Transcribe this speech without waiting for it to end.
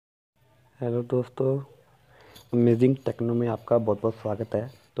Hello दोस्तों, amazing techno में आपका बहुत बहुत स्वागत है।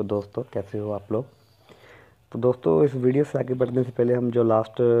 तो दोस्तों, कैसे हो आप लोग। तो दोस्तों, इस वीडियो से आगे बढ़ने से पहले हम जो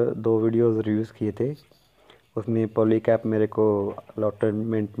लास्ट 2 वीडियोस रिव्यूज़ किए थे, उसमें पॉलीकैप मेरे को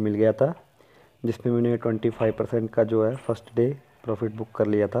अलॉटमेंट मिल गया था, जिसमें मैंने 25% का जो है फर्स्ट डे प्रॉफिट बुक कर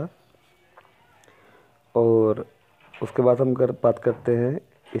लिया था। और उसके बाद हम बात करते हैं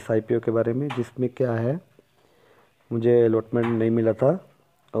इस आईपीओ के बारे में, जिसमें क्या है, मुझे अलॉटमेंट नहीं मिला था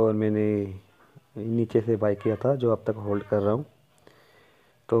और मैंने नीचे से बाय किया था, जो अब तक होल्ड कर रहा हूँ।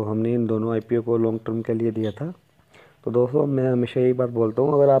 तो हमने इन दोनों आईपीओ को लॉन्ग टर्म के लिए दिया था। तो दोस्तों, मैं हमेशा यही बात बोलता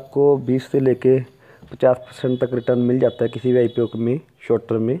हूँ, अगर आपको 20 से लेके 50% तक रिटर्न मिल जाता है किसी भी आईपीओ में शॉर्ट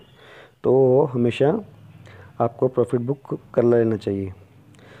टर्म में, तो हमेशा आपको प्रॉफिट बुक कर लेना चाहिए।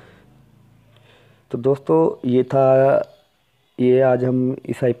 तो दोस्तों, ये आज हम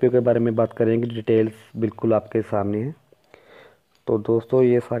इस आईपीओ के बारे में बात करेंगे। डिटेल्स बिल्कुल आपके सामने है। तो दोस्तों,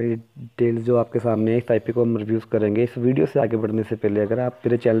 ये सारी डिटेल्स जो आपके सामने है, इस आईपीओ को हम रिव्यूज़ करेंगे। इस वीडियो से आगे बढ़ने से पहले अगर आप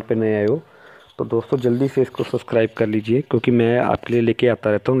मेरे चैनल पर नए आए हो तो दोस्तों जल्दी से इसको सब्सक्राइब कर लीजिए, क्योंकि मैं आपके लिए लेके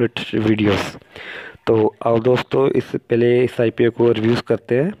आता रहता हूँ लेटेस्ट वीडियोस। तो आओ दोस्तों, इस आईपीओ को रिव्यूज़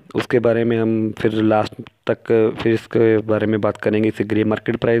करते हैं। उसके बारे में हम फिर लास्ट तक फिर इसके बारे में बात करेंगे, इसे ग्रे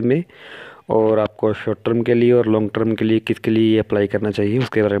मार्केट प्राइस में, और आपको शॉर्ट टर्म के लिए और लॉन्ग टर्म के लिए किसके लिए अप्लाई करना चाहिए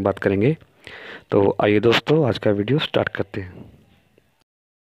उसके बारे में बात करेंगे। तो आइए दोस्तों, आज का वीडियो स्टार्ट करते हैं।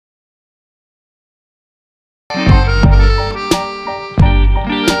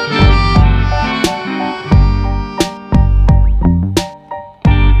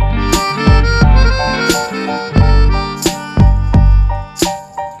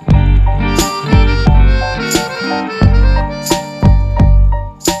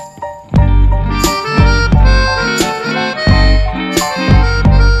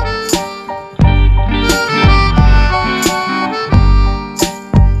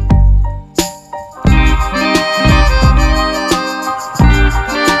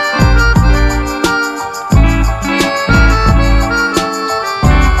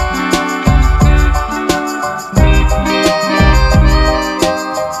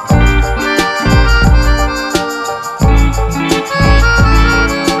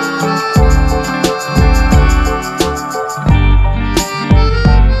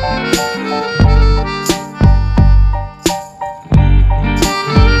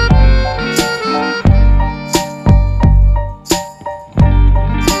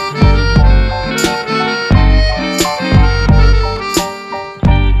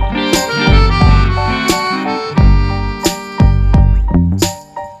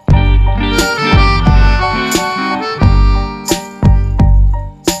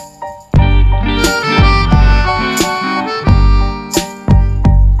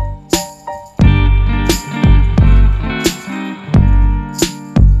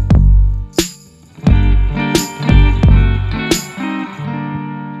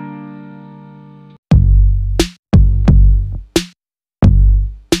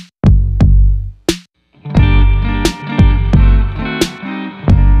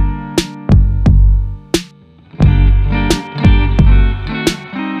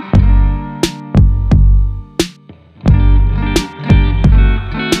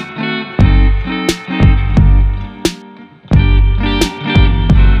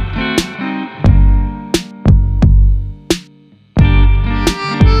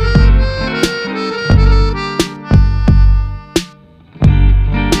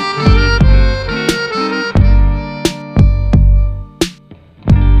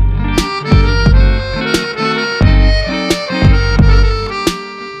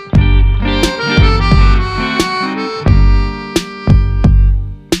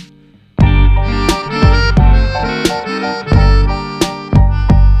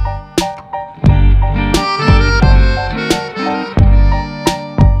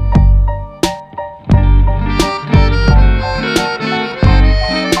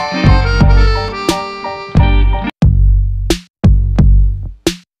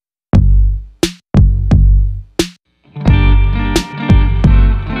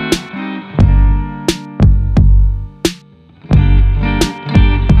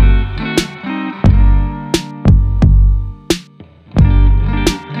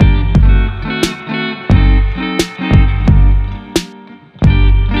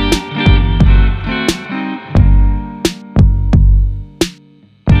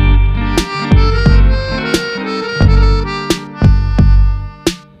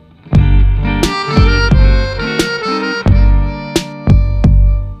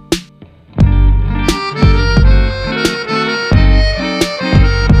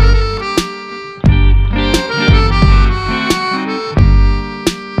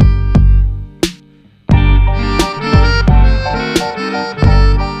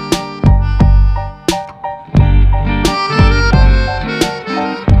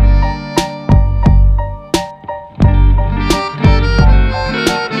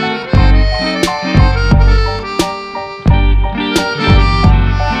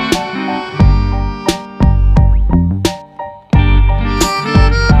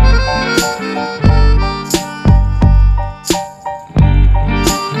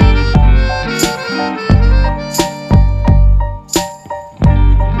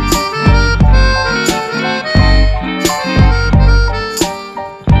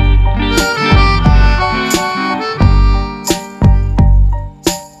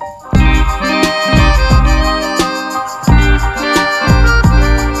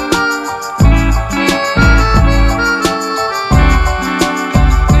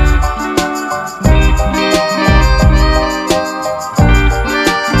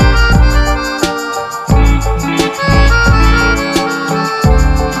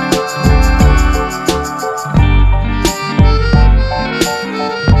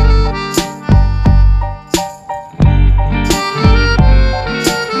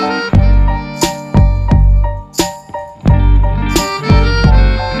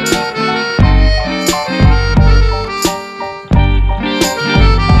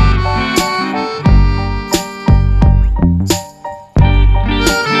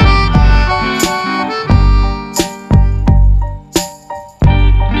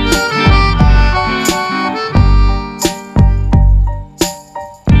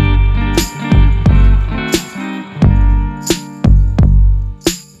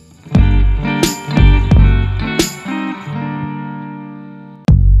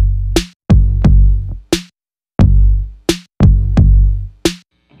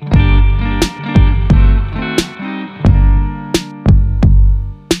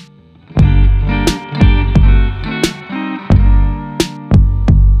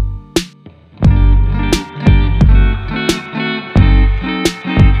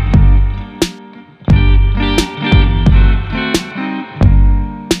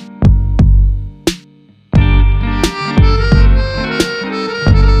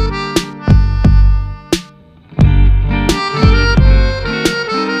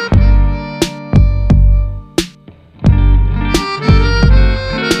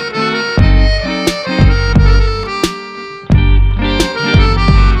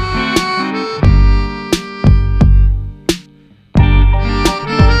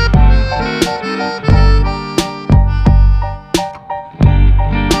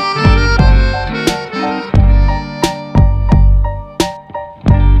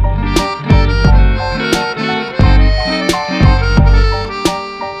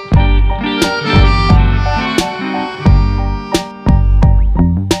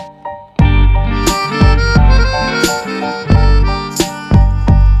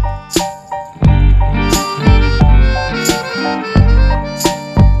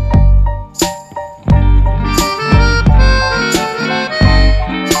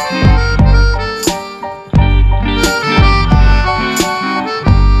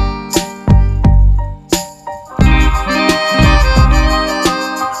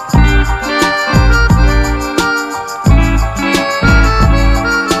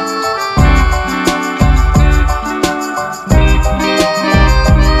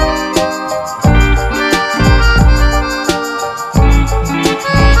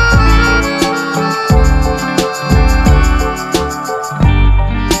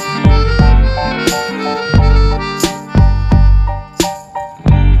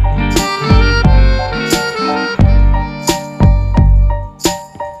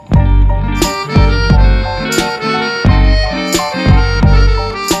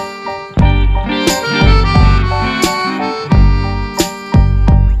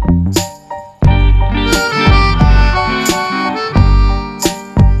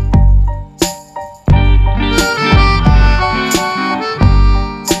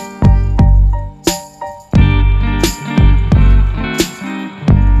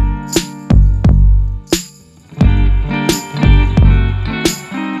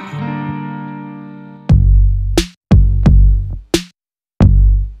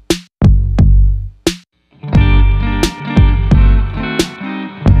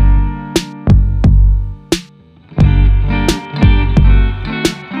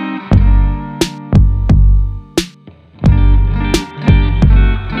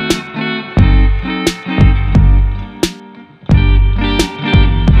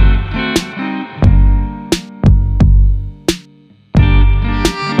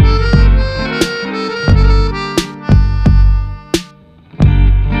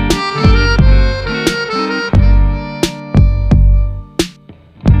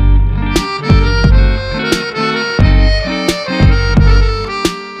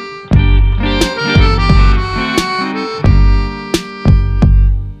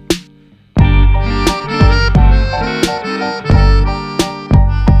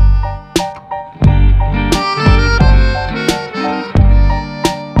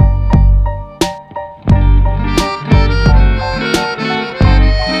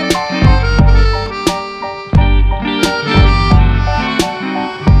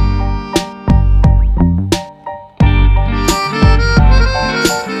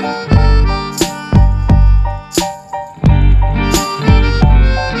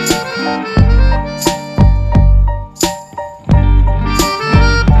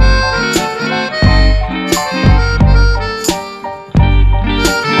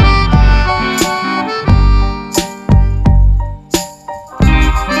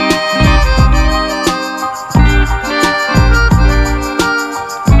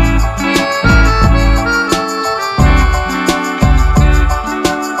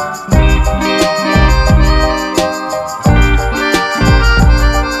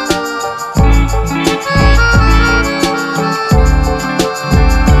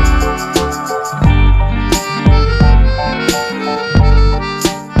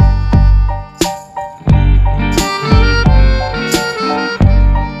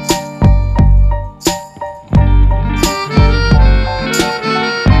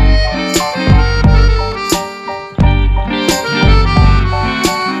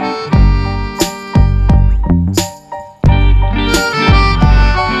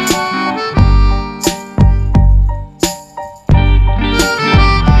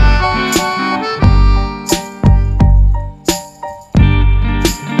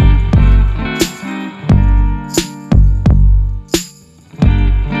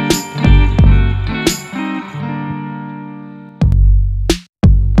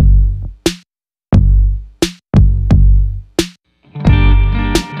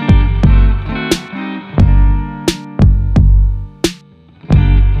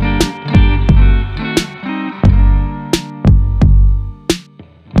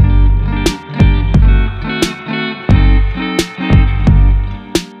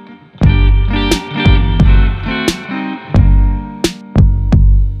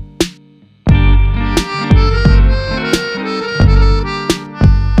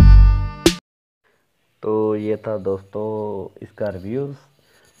 था दोस्तों इसका रिव्यूज़।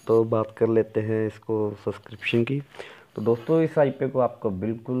 तो बात कर लेते हैं इसको सब्सक्रिप्शन की। तो दोस्तों इस आईपीओ को आपको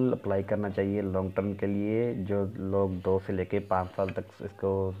बिल्कुल अप्लाई करना चाहिए लॉन्ग टर्म के लिए। जो लोग 2 से लेके 5 साल तक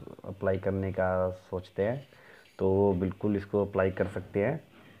इसको अप्लाई करने का सोचते हैं तो वो बिल्कुल इसको अप्लाई कर सकते हैं।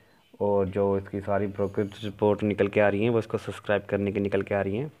 और जो इसकी सारी ब्रोकरेज रिपोर्ट निकल के आ रही हैं वो इसको सब्सक्राइब करने की निकल के आ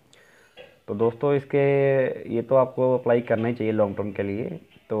रही हैं। तो दोस्तों इसके ये तो आपको अप्लाई करना ही चाहिए लॉन्ग टर्म के लिए।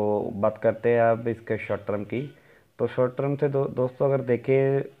 तो बात करते हैं अब इसके शॉर्ट टर्म की। तो शॉर्ट टर्म से दोस्तों अगर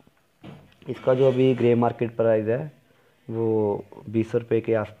देखें, इसका जो अभी ग्रे मार्केट प्राइस है वो 20 रुपये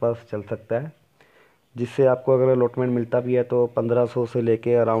के आसपास चल सकता है, जिससे आपको अगर अलॉटमेंट मिलता भी है तो 1500 से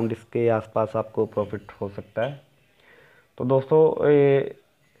लेके अराउंड इसके आसपास आपको प्रॉफिट हो सकता है। तो दोस्तों ये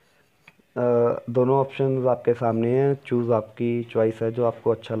दोनों ऑप्शंस आपके सामने हैं, चूज़ आपकी चॉइस है, जो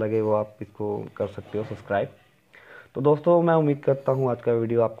आपको अच्छा लगे वो आप इसको कर सकते हो सब्सक्राइब। तो दोस्तों मैं उम्मीद करता हूँ आज का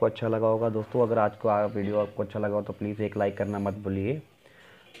वीडियो आपको अच्छा लगा होगा। दोस्तों अगर आज का वीडियो आपको अच्छा लगा हो तो प्लीज़ एक लाइक करना मत भूलिए।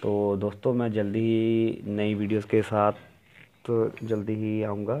 तो दोस्तों मैं जल्दी ही नई वीडियोस के साथ तो जल्दी ही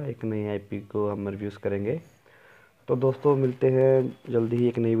आऊँगा, एक नई आईपी को हम रिव्यूज़ करेंगे। तो दोस्तों मिलते हैं जल्दी ही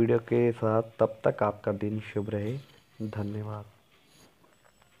एक नई वीडियो के साथ, तब तक आपका दिन शुभ रहे। धन्यवाद।